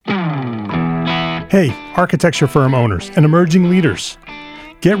Hey, architecture firm owners and emerging leaders.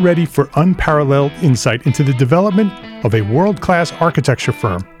 Get ready for unparalleled insight into the development of a world-class architecture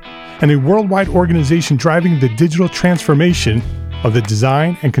firm and a worldwide organization driving the digital transformation of the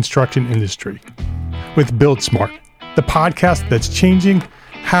design and construction industry. With Build Smart, the podcast that's changing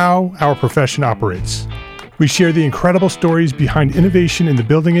how our profession operates. We share the incredible stories behind innovation in the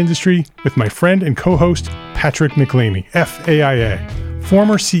building industry with my friend and co-host, Patrick McLamey, FAIA,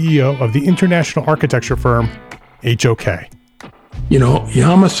 former CEO of the international architecture firm, HOK. You know,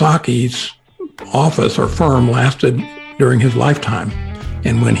 Yamasaki's office or firm lasted during his lifetime.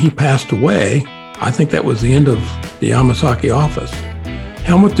 And when he passed away, I think that was the end of the Yamasaki office.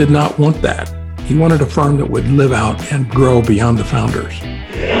 Helmut did not want that. He wanted a firm that would live out and grow beyond the founders.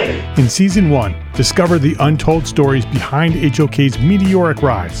 In Season 1, discover the untold stories behind HOK's meteoric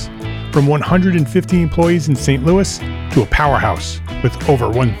rise, from 150 employees in St. Louis to a powerhouse with over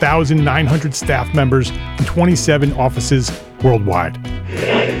 1,900 staff members and 27 offices worldwide.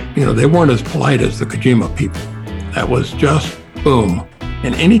 You know, they weren't as polite as the Kojima people. That was just boom.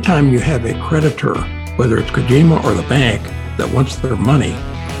 And anytime you have a creditor, whether it's Kojima or the bank, that wants their money,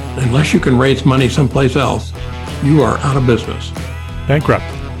 unless you can raise money someplace else, you are out of business. Bankrupt.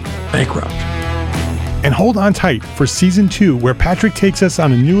 And hold on tight for Season 2, where Patrick takes us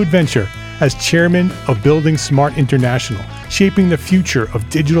on a new adventure as chairman of Building Smart International, shaping the future of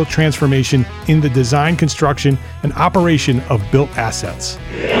digital transformation in the design, construction, and operation of built assets.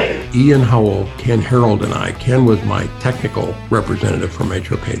 Ian Howell, Ken Harold, and I, Ken was my technical representative from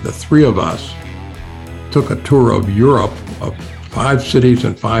HOK. The three of us took a tour of Europe of 5 cities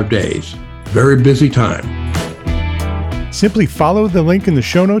in 5 days. Very busy time. Simply follow the link in the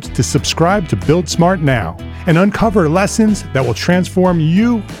show notes to subscribe to Build Smart now and uncover lessons that will transform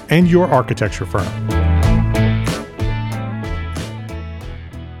you and your architecture firm.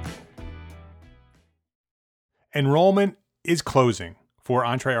 Enrollment is closing for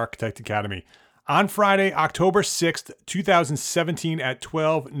Entre Architect Academy. On Friday, October 6th, 2017 at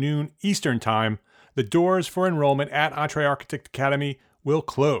 12 noon Eastern Time, the doors for enrollment at Entre Architect Academy will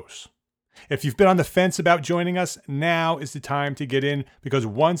close. If you've been on the fence about joining us, now is the time to get in, because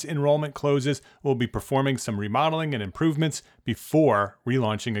once enrollment closes, we'll be performing some remodeling and improvements before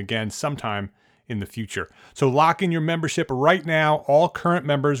relaunching again sometime in the future. So lock in your membership right now. All current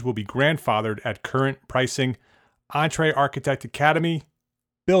members will be grandfathered at current pricing. Entre Architect Academy.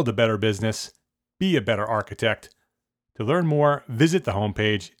 Build a better business. Be a better architect. To learn more, visit the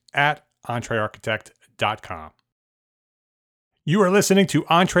homepage at entrearchitect.com. You are listening to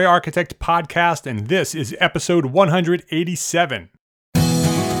Entre Architect Podcast, and this is episode 187.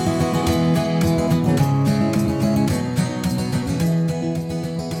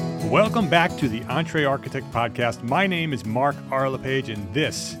 Welcome back to the Entre Architect Podcast. My name is Mark R. LePage, and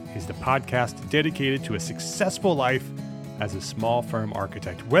this is the podcast dedicated to a successful life as a small firm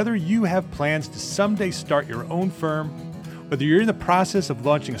architect. Whether you have plans to someday start your own firm, whether you're in the process of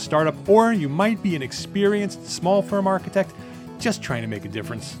launching a startup, or you might be an experienced small firm architect just trying to make a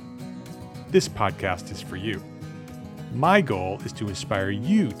difference, this podcast is for you. My goal is to inspire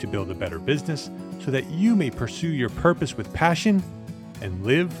you to build a better business so that you may pursue your purpose with passion and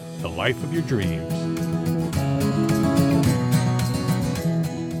live the life of your dreams.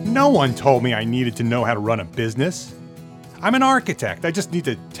 No one told me I needed to know how to run a business. I'm an architect. I just need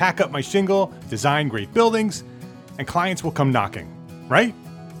to tack up my shingle, design great buildings, and clients will come knocking, right?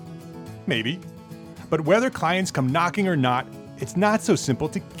 Maybe. But whether clients come knocking or not, it's not so simple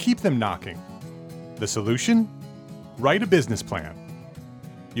to keep them knocking. The solution? Write a business plan.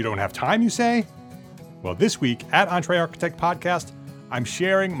 You don't have time, you say? Well, this week at Entre Architect Podcast, I'm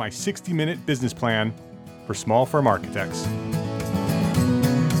sharing my 60-minute business plan for small firm architects.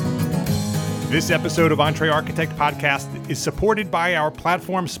 This episode of Entre Architect Podcast is supported by our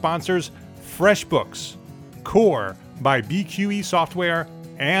platform sponsors, FreshBooks, Core by BQE Software,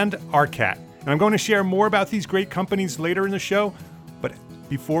 and ARCAT. And I'm going to share more about these great companies later in the show. But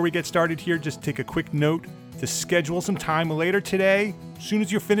before we get started here, just take a quick note to schedule some time later today, as soon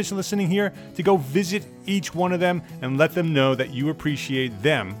as you're finished listening here, to go visit each one of them and let them know that you appreciate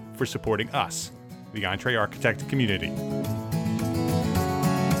them for supporting us, the Entre Architect community.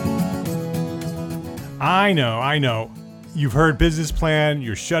 I know. You've heard business plan,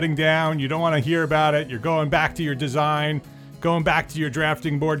 you're shutting down, you don't want to hear about it, you're going back to your design, going back to your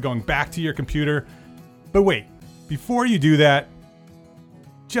drafting board, going back to your computer. But wait, before you do that,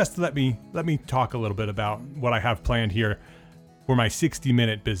 just let me talk a little bit about what I have planned here for my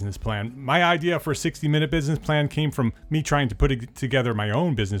 60-minute business plan. My idea for a 60-minute business plan came from me trying to put together my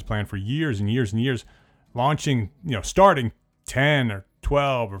own business plan for years and years and years, launching, starting 10 or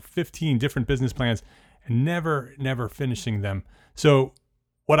 12 or 15 different business plans and never finishing them. So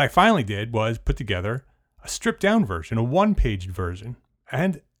what I finally did was put together a stripped down version, a one-page version.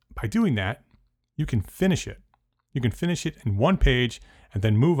 And by doing that, you can finish it. You can finish it in one page and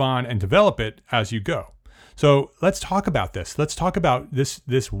then move on and develop it as you go. So let's talk about this. Let's talk about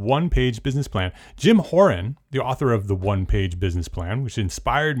this one-page business plan. Jim Horan, the author of the One-Page Business Plan, which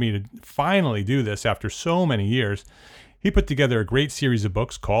inspired me to finally do this after so many years, he put together a great series of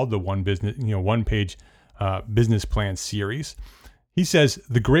books called the One-Page Business Plan series. He says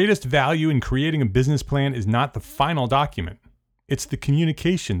the greatest value in creating a business plan is not the final document. It's the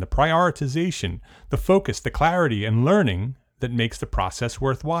communication, the prioritization, the focus, the clarity, and learning that makes the process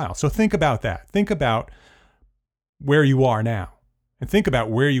worthwhile. So think about that. Think about where you are now and think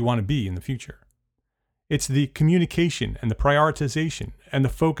about where you want to be in the future. It's the communication and the prioritization and the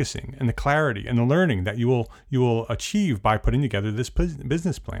focusing and the clarity and the learning that you will achieve by putting together this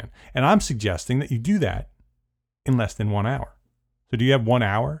business plan. And I'm suggesting that you do that in less than 1 hour. So do you have 1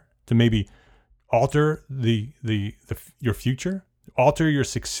 hour to maybe alter your future, alter your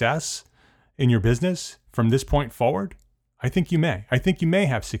success in your business from this point forward? I think you may. I think you may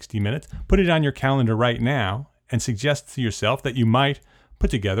have 60 minutes. Put it on your calendar right now and suggest to yourself that you might put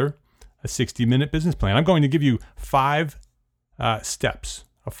together a 60-minute business plan. I'm going to give you 5 steps,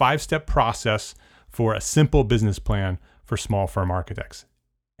 a 5-step process for a simple business plan for small firm architects.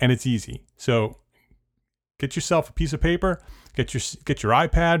 And it's easy. So get yourself a piece of paper, get your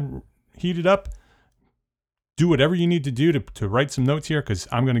iPad heated up, do whatever you need to do to write some notes here, because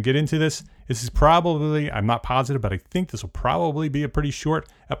I'm going to get into this. This is probably, I'm not positive, but I think this will probably be a pretty short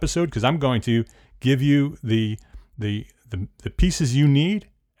episode because I'm going to give you the pieces you need,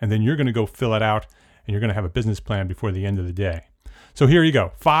 and then you're going to go fill it out, and you're going to have a business plan before the end of the day. So here you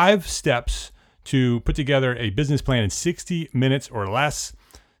go. 5 steps to put together a business plan in 60 minutes or less.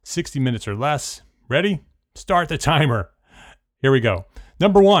 60 minutes or less. Ready? Start the timer. Here we go.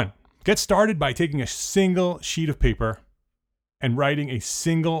 Number 1. Get started by taking a single sheet of paper and writing a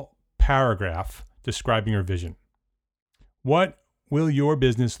single paragraph describing your vision. What will your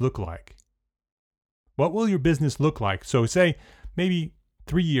business look like? What will your business look like? So say maybe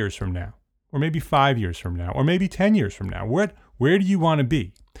 3 years from now, or maybe 5 years from now, or maybe 10 years from now. Where do you want to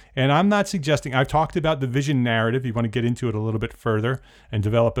be? And I'm not suggesting, I've talked about the vision narrative. You want to get into it a little bit further and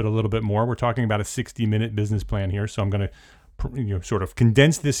develop it a little bit more. We're talking about a 60-minute business plan here. So I'm going to sort of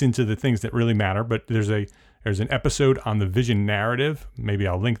condense this into the things that really matter. But there's an episode on the vision narrative. Maybe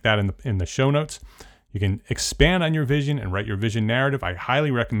I'll link that in the show notes. You can expand on your vision and write your vision narrative. I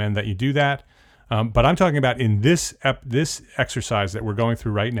highly recommend that you do that. But I'm talking about in this exercise that we're going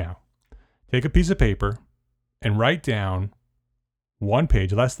through right now. Take a piece of paper and write down 1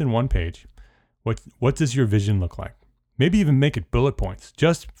 page, less than 1 page. What does your vision look like? Maybe even make it bullet points,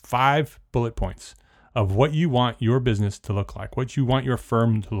 just 5 bullet points of what you want your business to look like, what you want your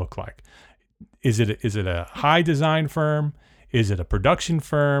firm to look like. Is it a high design firm? Is it a production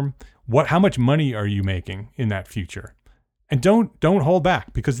firm? How much money are you making in that future? And don't hold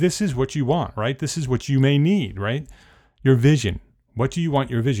back, because this is what you want, right? This is what you may need, right? Your vision. What do you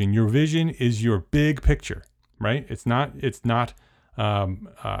want your vision? Your vision is your big picture, right? It's not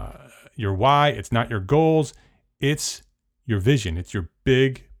your why. It's not your goals. It's your vision. It's your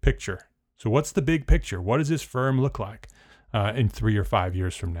big picture. So what's the big picture? What does this firm look like in 3 or 5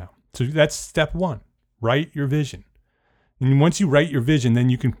 years from now? So that's step 1. Write your vision. And once you write your vision, then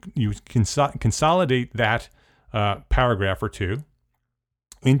you can consolidate that paragraph or 2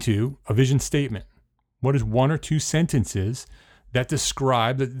 into a vision statement. What is 1 or 2 sentences that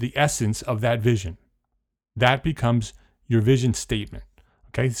describe the essence of that vision? That becomes your vision statement.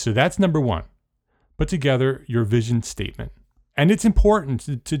 Okay, so that's number 1. Put together your vision statement. And it's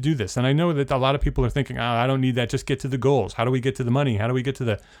important to do this. And I know that a lot of people are thinking, I don't need that. Just get to the goals. How do we get to the money? How do we get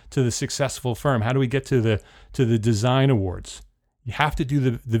to the successful firm? How do we get to the design awards? You have to do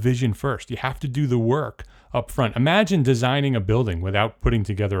the vision first. You have to do the work up front. Imagine designing a building without putting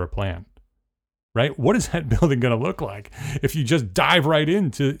together a plan, right? What is that building going to look like if you just dive right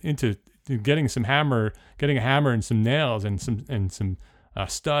into getting a hammer and some nails and some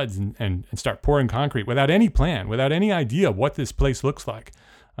studs and start pouring concrete without any plan, without any idea what this place looks like?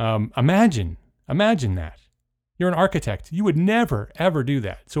 Imagine that. You're an architect. You would never, ever do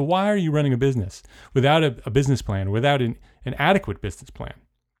that. So why are you running a business without a business plan, without an adequate business plan,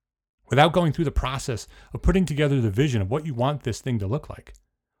 without going through the process of putting together the vision of what you want this thing to look like?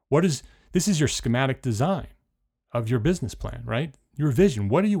 This is your schematic design of your business plan, right? Your vision.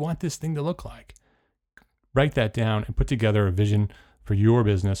 What do you want this thing to look like? Write that down and put together a vision for your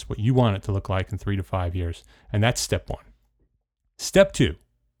business, what you want it to look like in 3 to 5 years. And that's step 1. Step 2,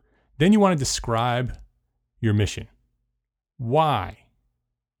 then you want to describe your mission. Why?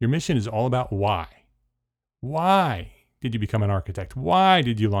 Your mission is all about why. Why did you become an architect? Why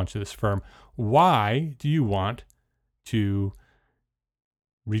did you launch this firm? Why do you want to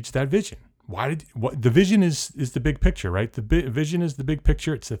reach that vision? The vision is the big picture, right? The vision is the big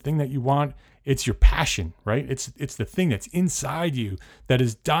picture. It's the thing that you want. It's your passion, right? It's the thing that's inside you that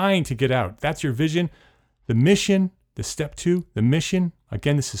is dying to get out. That's your vision. The mission, the step 2, the mission.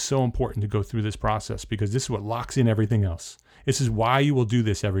 Again, this is so important to go through this process because this is what locks in everything else. This is why you will do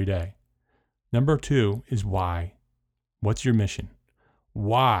this every day. Number 2 is why. What's your mission?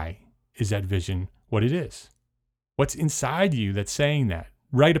 Why is that vision what it is? What's inside you that's saying that?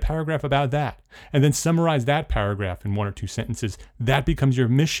 Write a paragraph about that and then summarize that paragraph in 1 or 2 sentences. That becomes your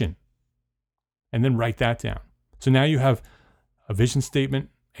mission. And then write that down. So now you have a vision statement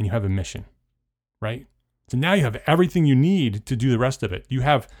and you have a mission, right? So now you have everything you need to do the rest of it.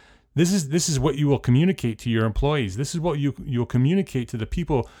 This is what you will communicate to your employees. This is what you'll communicate to the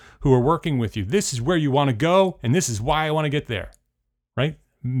people who are working with you. This is where you want to go, and this is why I want to get there, right?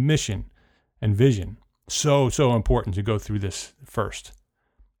 Mission and vision. So important to go through this first.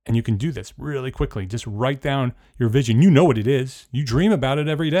 And you can do this really quickly. Just write down your vision. You know what it is. You dream about it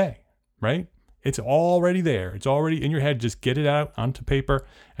every day, right? It's already there. It's already in your head. Just get it out onto paper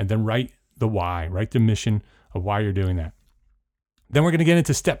and then write the why, write the mission of why you're doing that. Then we're going to get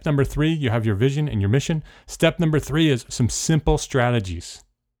into step number 3. You have your vision and your mission. Step number 3 is some simple strategies.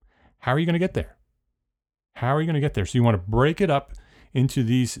 How are you going to get there? How are you going to get there? So you want to break it up into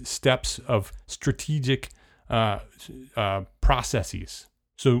these steps of strategic processes.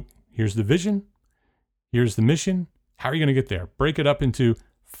 So here's the vision. Here's the mission. How are you going to get there? Break it up into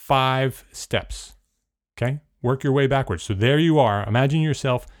 5 steps. Okay? Work your way backwards. So there you are. Imagine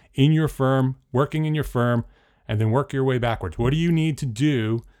yourself in your firm, working in your firm, and then work your way backwards. What do you need to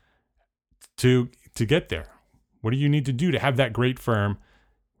do to get there? What do you need to do to have that great firm?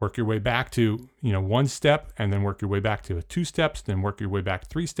 Work your way back to 1 step, and then work your way back to 2 steps, then work your way back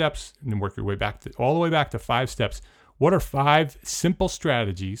 3 steps, and then work your way back to all the way back to 5 steps. What are 5 simple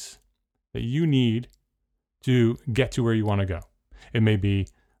strategies that you need to get to where you want to go? It may be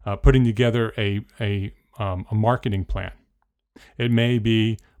putting together a marketing plan. It may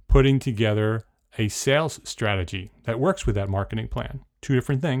be putting together a sales strategy that works with that marketing plan. 2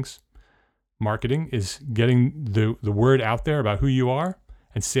 different things. Marketing is getting the word out there about who you are,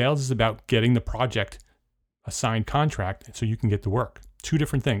 and sales is about getting the project a signed contract so you can get to work. 2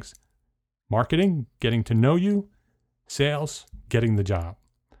 different things. Marketing, getting to know you. Sales, getting the job.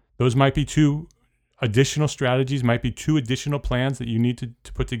 Those might be 2 additional strategies, might be 2 additional plans that you need to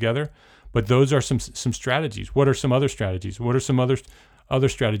put together, but those are some strategies. What are some other strategies? What are some other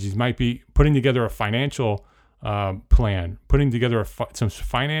strategies? Might be putting together a financial plan, putting together some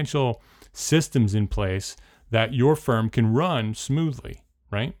financial systems in place that your firm can run smoothly,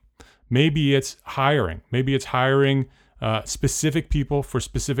 right? Maybe it's hiring. Maybe it's hiring specific people for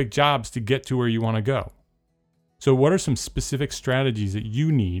specific jobs to get to where you want to go. So what are some specific strategies that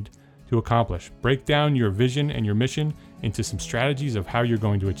you need to accomplish? Break down your vision and your mission into some strategies of how you're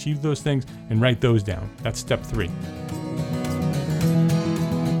going to achieve those things and write those down. That's step 3.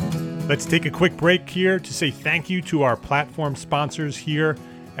 Let's take a quick break here to say thank you to our platform sponsors here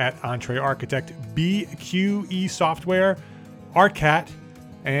at EntreArchitect, BQE Software, ARCAT,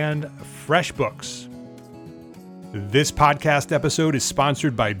 and FreshBooks. This podcast episode is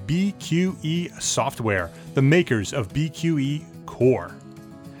sponsored by BQE Software, the makers of BQE Core.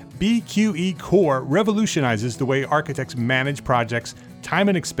 BQE Core revolutionizes the way architects manage projects, time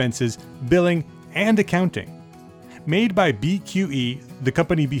and expenses, billing, and accounting. Made by BQE, the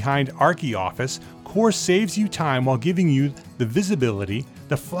company behind ArchiOffice, Core saves you time while giving you the visibility,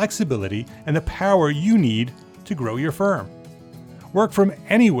 the flexibility, and the power you need to grow your firm. Work from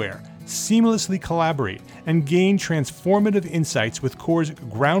anywhere, seamlessly collaborate, and gain transformative insights with Core's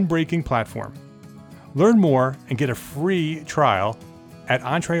groundbreaking platform. Learn more and get a free trial at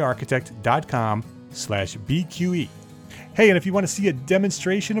entrearchitect.com/BQE. Hey, and if you want to see a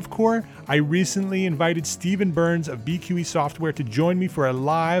demonstration of Core, I recently invited Stephen Burns of BQE Software to join me for a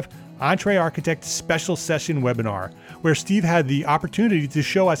live EntreArchitect special session webinar, where Steve had the opportunity to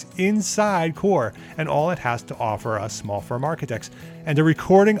show us inside Core and all it has to offer us small firm architects. And a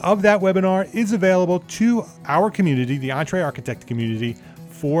recording of that webinar is available to our community, the EntreArchitect community,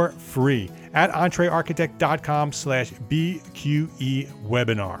 for free at entrearchitect.com/BQE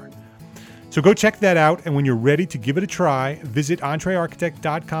webinar. So go check that out, and when you're ready to give it a try, visit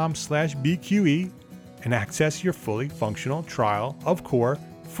entrearchitect.com/BQE and access your fully functional trial of Core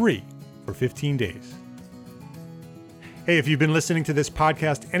free for 15 days. Hey, if you've been listening to this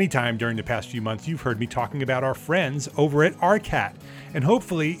podcast anytime during the past few months, you've heard me talking about our friends over at ARCAT. And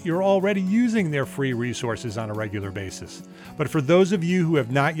hopefully you're already using their free resources on a regular basis. But for those of you who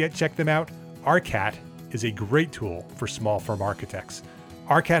have not yet checked them out, ARCAT is a great tool for small firm architects.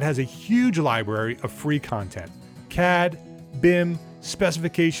 ARCAT has a huge library of free content, CAD, BIM,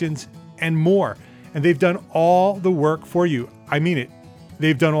 specifications, and more. And they've done all the work for you. I mean it.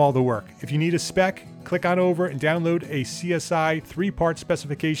 They've done all the work. If you need a spec, click on over and download a CSI 3-part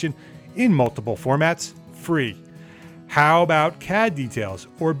specification in multiple formats, free. How about CAD details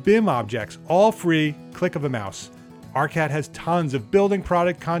or BIM objects, all free, click of a mouse. ARCAT has tons of building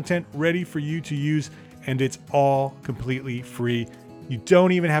product content ready for you to use, and it's all completely free. You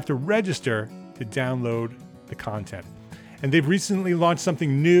don't even have to register to download the content. And they've recently launched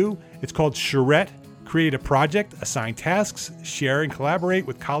something new. It's called Charrette. Create a project, assign tasks, share and collaborate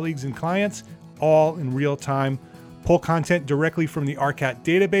with colleagues and clients, all in real time. Pull content directly from the ARCAT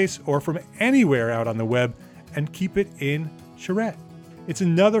database or from anywhere out on the web and keep it in Charrette. It's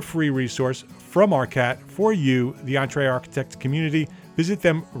another free resource from ARCAT for you, the EntreArchitect community. Visit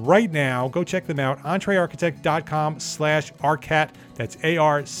them right now. Go check them out. EntreArchitect.com/ARCAT. That's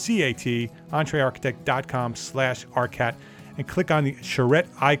ARCAT. EntreArchitect.com/ARCAT. And click on the Charrette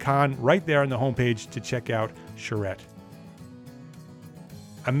icon right there on the homepage to check out Charrette.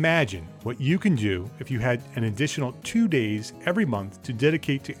 Imagine what you can do if you had an additional 2 days every month to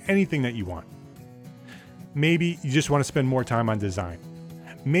dedicate to anything that you want. Maybe you just want to spend more time on design.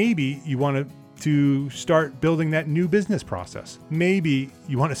 Maybe you want to start building that new business process. Maybe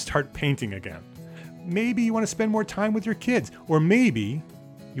you want to start painting again. Maybe you want to spend more time with your kids. Or maybe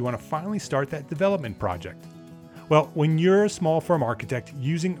you want to finally start that development project. Well, when you're a small firm architect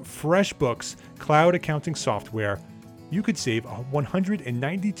using FreshBooks cloud accounting software, you could save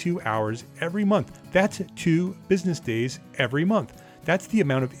 192 hours every month. That's 2 business days every month. That's the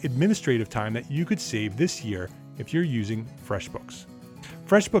amount of administrative time that you could save this year if you're using FreshBooks.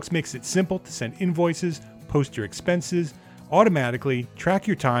 FreshBooks makes it simple to send invoices, post your expenses, automatically track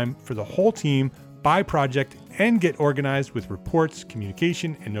your time for the whole team by project, and get organized with reports,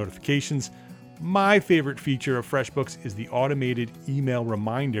 communication, and notifications. My favorite feature of FreshBooks is the automated email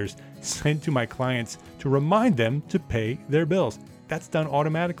reminders sent to my clients to remind them to pay their bills. That's done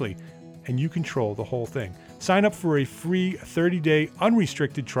automatically, and you control the whole thing. Sign up for a free 30-day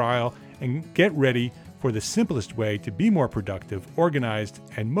unrestricted trial and get ready for the simplest way to be more productive, organized,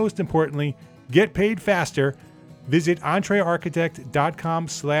 and most importantly, get paid faster. Visit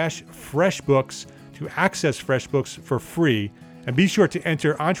EntreArchitect.com/FreshBooks to access FreshBooks for free. And be sure to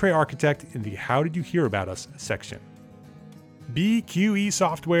enter EntreArchitect in the How Did You Hear About Us section. BQE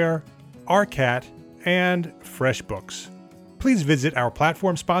Software, ARCAT, and FreshBooks. Please visit our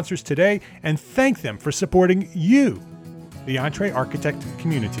platform sponsors today and thank them for supporting you, the EntreArchitect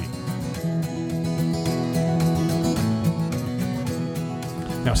community.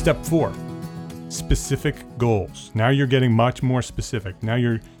 Now, step 4, specific goals. Now you're getting much more specific. Now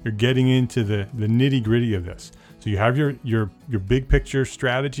you're getting into the nitty-gritty of this. So you have your big picture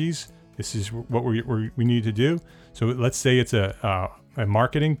strategies. This is what we need to do. So let's say it's a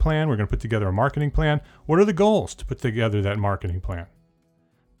marketing plan. We're going to put together a marketing plan. What are the goals to put together that marketing plan?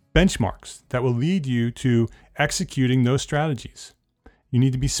 Benchmarks that will lead you to executing those strategies. You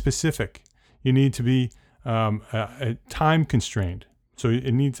need to be specific. You need to be time constrained. So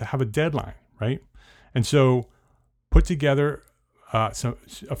it needs to have a deadline, right? And so put together a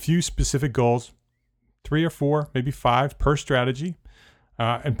few specific goals, 3 or 4, maybe 5 per strategy,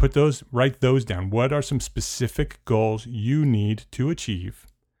 and write those down. What are some specific goals you need to achieve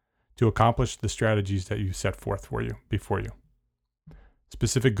to accomplish the strategies that you set forth before you?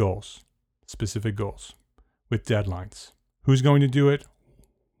 Specific goals with deadlines. Who's going to do it?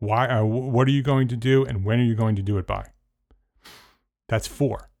 Why? What are you going to do? And when are you going to do it by? That's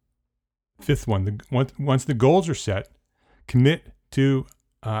 4. 5th one, once the goals are set, commit to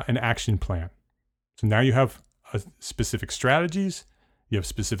an action plan. So now you have specific strategies, you have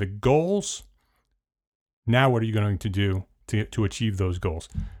specific goals. Now what are you going to do to achieve those goals?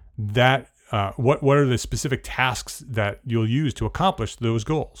 What are the specific tasks that you'll use to accomplish those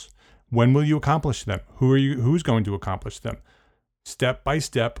goals? When will you accomplish them? Who's going to accomplish them? Step by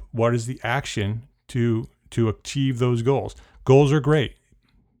step, what is the action to achieve those goals? Goals are great.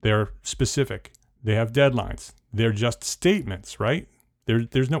 They're specific. They have deadlines. They're just statements, right?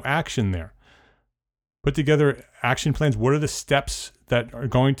 There's no action there. Put together action plans. What are the steps that are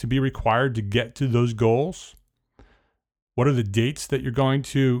going to be required to get to those goals? What are the dates that you're going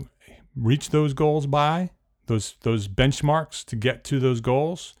to reach those goals by? Those benchmarks to get to those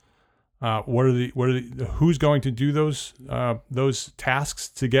goals? Who's going to do those tasks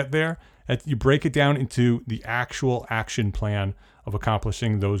to get there? You break it down into the actual action plan of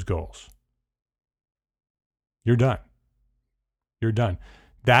accomplishing those goals. You're done. You're done.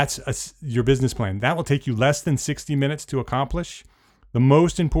 That's your business plan. That will take you less than 60 minutes to accomplish. The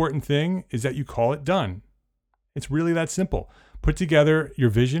most important thing is that you call it done. It's really that simple. Put together your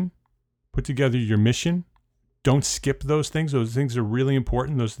vision, put together your mission. Don't skip those things. Those things are really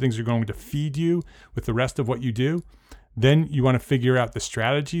important. Those things are going to feed you with the rest of what you do. Then you want to figure out the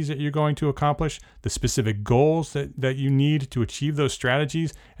strategies that you're going to accomplish, the specific goals that you need to achieve those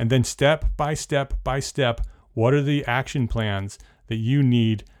strategies, and then step by step, what are the action plans that you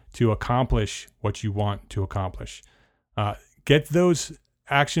need to accomplish what you want to accomplish. Get those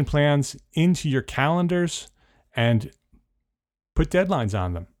action plans into your calendars and put deadlines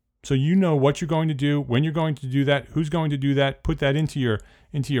on them. So you know what you're going to do, when you're going to do that, who's going to do that. Put that into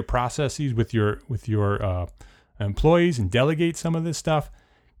your processes with your employees and delegate some of this stuff.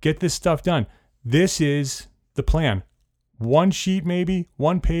 Get this stuff done. This is the plan. One sheet, maybe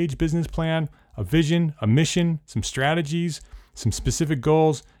 1 page business plan, a vision, a mission, some strategies, some specific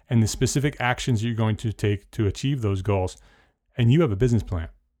goals, and the specific actions you're going to take to achieve those goals. And you have a business plan.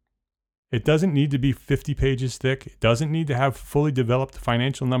 It doesn't need to be 50 pages thick. It doesn't need to have fully developed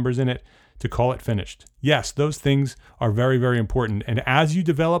financial numbers in it to call it finished. Yes, those things are very, very important. And as you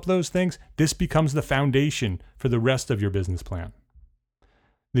develop those things, this becomes the foundation for the rest of your business plan.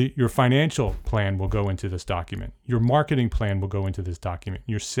 Your financial plan will go into this document. Your marketing plan will go into this document.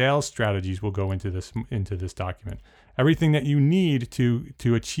 Your sales strategies will go into this document. Everything that you need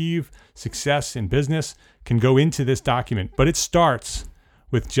to achieve success in business can go into this document. But it starts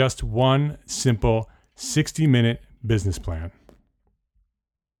with just one simple 60-minute business plan.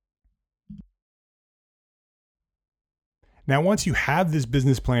 Now, once you have this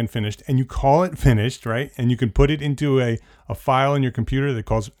business plan finished and you call it finished, right? And you can put it into a file in your computer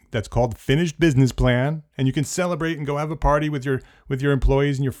that's called Finished Business Plan, and you can celebrate and go have a party with your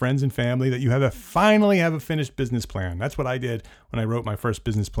employees and your friends and family that you finally have a finished business plan. That's what I did when I wrote my first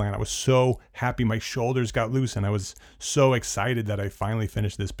business plan. I was so happy, my shoulders got loose, and I was so excited that I finally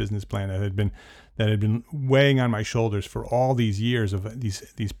finished this business plan that had been weighing on my shoulders for all these years of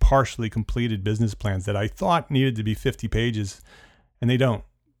these partially completed business plans that I thought needed to be 50 pages, and they don't.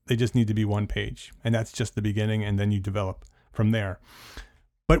 They just need to be 1 page, and that's just the beginning, and then you develop from there.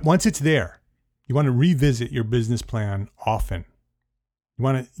 But once it's there, you want to revisit your business plan often. You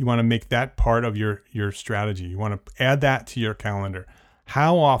want to make that part of your strategy. You want to add that to your calendar.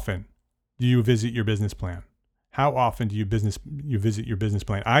 How often do you visit your business plan? How often do you visit your business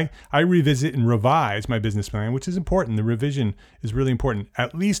plan? I revisit and revise my business plan, which is important. The revision is really important,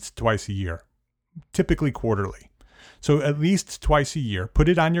 at least twice a year, typically quarterly. So at least twice a year, put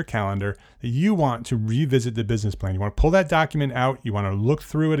it on your calendar that you want to revisit the business plan. You want to pull that document out. You want to look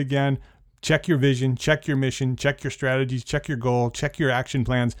through it again, check your vision, check your mission, check your strategies, check your goal, check your action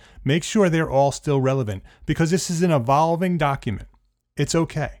plans. Make sure they're all still relevant because this is an evolving document. It's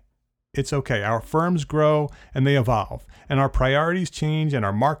okay. It's okay. Our firms grow and they evolve, and our priorities change, and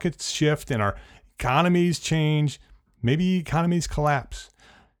our markets shift, and our economies change. Maybe economies collapse.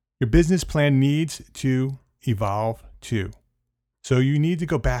 Your business plan needs to evolve too. So you need to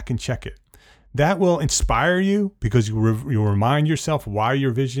go back and check it. That will inspire you because you'll remind yourself why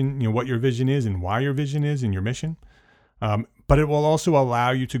your vision, what your vision is and why your vision is and your mission. But it will also allow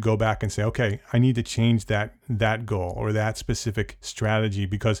you to go back and say, okay, I need to change that goal or that specific strategy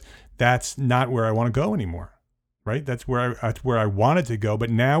because that's not where I want to go anymore, right? That's where I wanted to go, but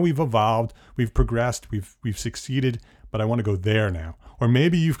now we've evolved, we've progressed, we've succeeded, but I want to go there now. Or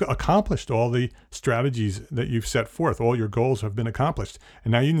maybe you've accomplished all the strategies that you've set forth. All your goals have been accomplished,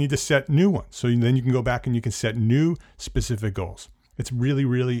 and now you need to set new ones. So then you can go back and you can set new specific goals. It's really,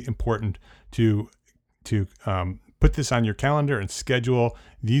 really important to put this on your calendar and schedule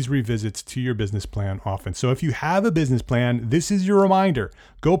these revisits to your business plan often. So if you have a business plan, this is your reminder.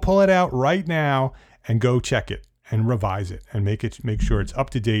 Go pull it out right now and go check it and revise it and make sure it's up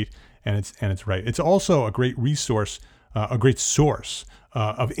to date and it's right. It's also a great resource, a great source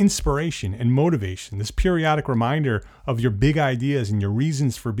of inspiration and motivation. This periodic reminder of your big ideas and your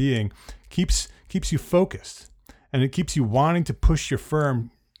reasons for being keeps you focused, and it keeps you wanting to push your firm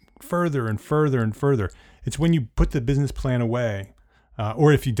further and further and further. It's when you put the business plan away,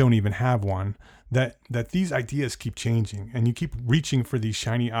 or if you don't even have one, that these ideas keep changing and you keep reaching for these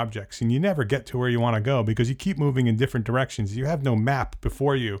shiny objects and you never get to where you want to go because you keep moving in different directions. You have no map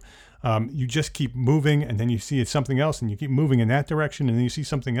before you. You just keep moving and then you see something else and you keep moving in that direction and then you see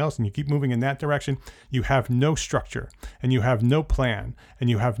something else and you keep moving in that direction. You have no structure and you have no plan and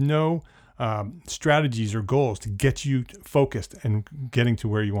you have no strategies or goals to get you focused and getting to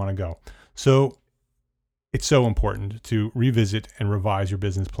where you want to go. So it's so important to revisit and revise your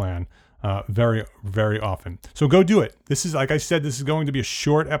business plan very, very often. So go do it. This is, like I said, this is going to be a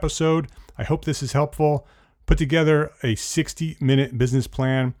short episode. I hope this is helpful. Put together a 60-minute business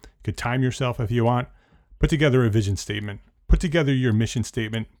plan. You could time yourself if you want. Put together a vision statement. Put together your mission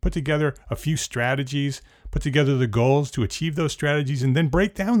statement. Put together a few strategies. Put together the goals to achieve those strategies, and then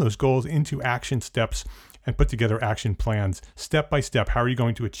break down those goals into action steps and put together action plans step by step. How are you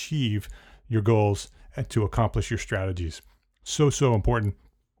going to achieve your goals and to accomplish your strategies? So important.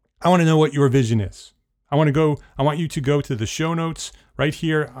 I want to know what your vision is. I want you to go to the show notes right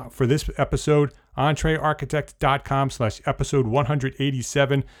here for this episode, entrearchitect.com/episode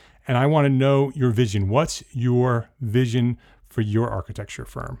 187. And I want to know your vision. What's your vision for your architecture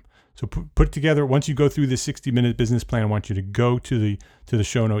firm? So put it together. Once you go through the 60-minute business plan, I want you to go to the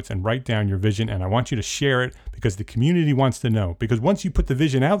show notes and write down your vision. And I want you to share it because the community wants to know. Because once you put the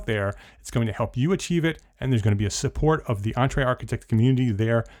vision out there, it's going to help you achieve it. And there's going to be a support of the EntreArchitect community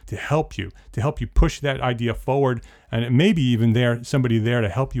there to help you push that idea forward. And it may be even somebody there to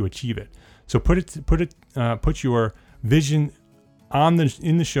help you achieve it. So put your vision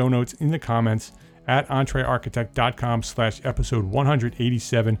in the show notes, in the comments at entrearchitect.com/episode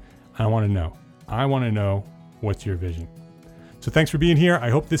 187. I want to know what's your vision. So thanks for being here. I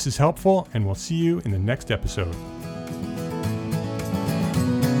hope this is helpful, and we'll see you in the next episode.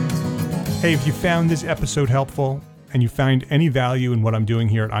 Hey, if you found this episode helpful and you find any value in what I'm doing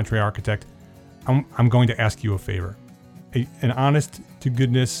here at EntreArchitect, I'm going to ask you a favor, an honest to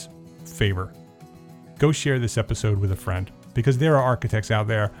goodness favor. Go share this episode with a friend, because there are architects out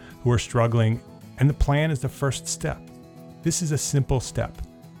there who are struggling, and the plan is the first step. This is a simple step.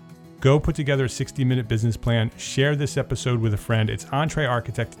 Go put together a 60-minute business plan. Share this episode with a friend. It's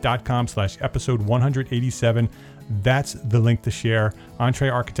entrearchitect.com/episode 187. That's the link to share.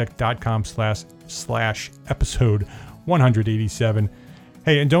 entrearchitect.com/episode 187.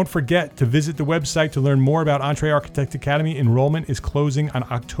 Hey, and don't forget to visit the website to learn more about EntreArchitect Academy. Enrollment is closing on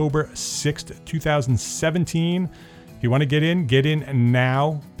October 6th, 2017. If you want to get in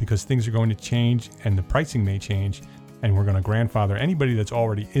now, because things are going to change and the pricing may change. And we're going to grandfather anybody that's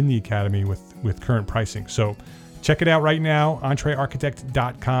already in the academy with current pricing. So check it out right now,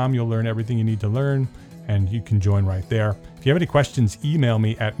 entrearchitect.com. You'll learn everything you need to learn, and you can join right there. If you have any questions, email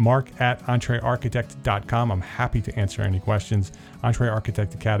me at mark@entrearchitect.com. I'm happy to answer any questions.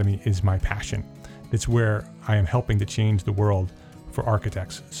 EntreArchitect Academy is my passion. It's where I am helping to change the world for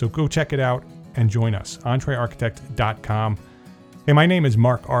architects. So go check it out and join us, entrearchitect.com. Hey, my name is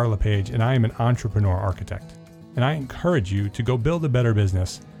Mark R. LePage, and I am an entrepreneur architect. And I encourage you to go build a better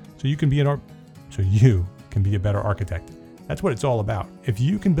business so you can be a better architect. That's what it's all about. If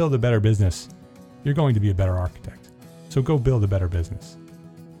you can build a better business, you're going to be a better architect. So go build a better business.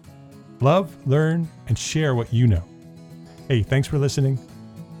 Love, learn, and share what you know. Hey, thanks for listening,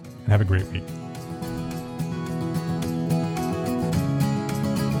 and have a great week.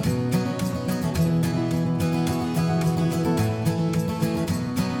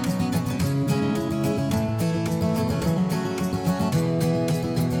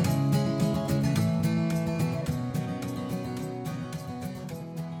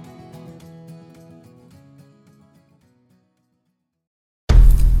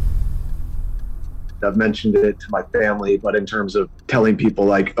 I've mentioned it to my family, but in terms of telling people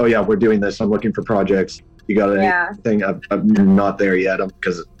like, oh yeah, we're doing this, I'm looking for projects, you got anything? I'm not there yet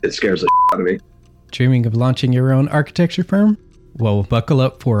because it scares the shit out of me. Dreaming of launching your own architecture firm? Well, buckle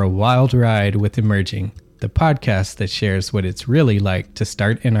up for a wild ride with Emerging, the podcast that shares what it's really like to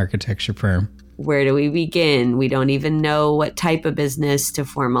start an architecture firm. Where do we begin? We don't even know what type of business to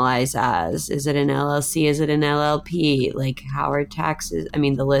formalize as. Is it an LLC? Is it an LLP? Like, how are taxes? I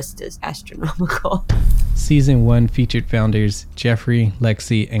mean, the list is astronomical. Season 1 featured founders Jeffrey,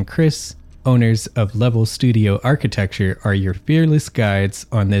 Lexi, and Chris, owners of Level Studio Architecture, are your fearless guides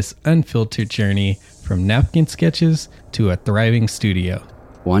on this unfiltered journey from napkin sketches to a thriving studio.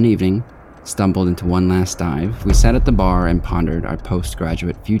 One evening, stumbled into one last dive, we sat at the bar and pondered our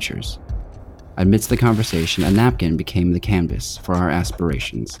postgraduate futures. Amidst the conversation, a napkin became the canvas for our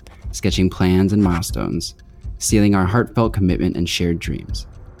aspirations, sketching plans and milestones, sealing our heartfelt commitment and shared dreams.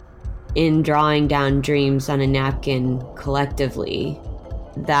 In drawing down dreams on a napkin collectively,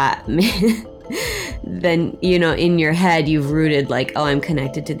 that then, you know, in your head, you've rooted like, oh, I'm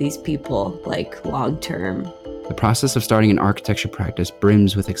connected to these people, like long term. The process of starting an architecture practice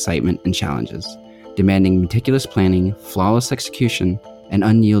brims with excitement and challenges, demanding meticulous planning, flawless execution, and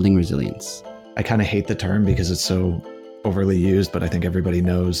unyielding resilience. I kind of hate the term because it's so overly used, but I think everybody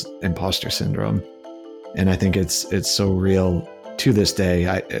knows imposter syndrome. And I think it's so real to this day.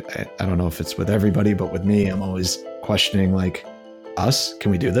 I don't know if it's with everybody, but with me, I'm always questioning, like, us,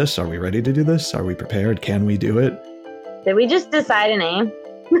 can we do this? Are we ready to do this? Are we prepared? Can we do it? Did we just decide a name?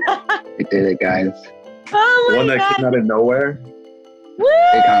 We did it, guys. Oh my The one that God. came out of nowhere. Woo!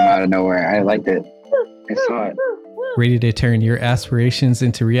 It came out of nowhere. I liked it. I saw it. Ready to turn your aspirations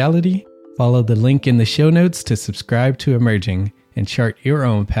into reality? Follow the link in the show notes to subscribe to Emerging and chart your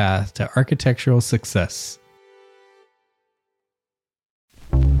own path to architectural success.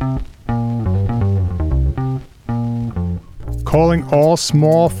 Calling all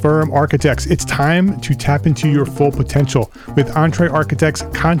small firm architects. It's time to tap into your full potential with Entre Architects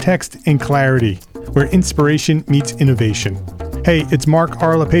Context and Clarity, where inspiration meets innovation. Hey, it's Mark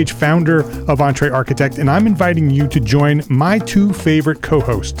R. LePage, founder of Entre Architect, and I'm inviting you to join my two favorite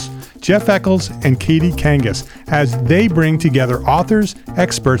co-hosts, Jeff Eccles and Katie Kangas, as they bring together authors,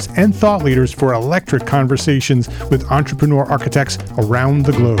 experts, and thought leaders for electric conversations with entrepreneur architects around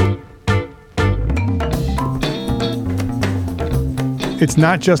the globe. It's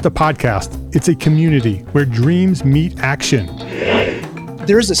not just a podcast, it's a community where dreams meet action.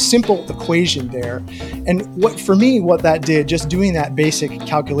 There's a simple equation there. And what that did, just doing that basic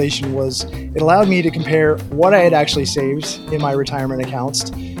calculation, was it allowed me to compare what I had actually saved in my retirement accounts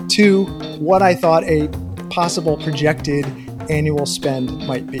to what I thought a possible projected annual spend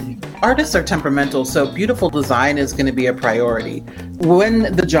might be. Artists are temperamental, so beautiful design is going to be a priority.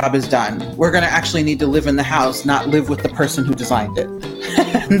 When the job is done, we're going to actually need to live in the house, not live with the person who designed it.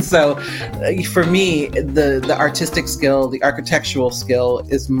 And so for me, the artistic skill, the architectural skill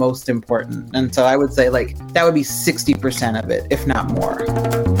is most important. And so I would say like that would be 60% of it, if not more.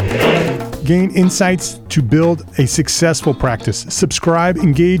 Gain insights to build a successful practice. Subscribe,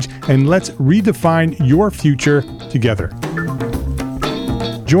 engage, and let's redefine your future together.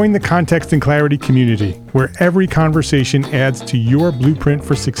 Join the Context and Clarity community, where every conversation adds to your blueprint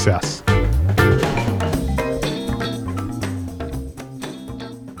for success.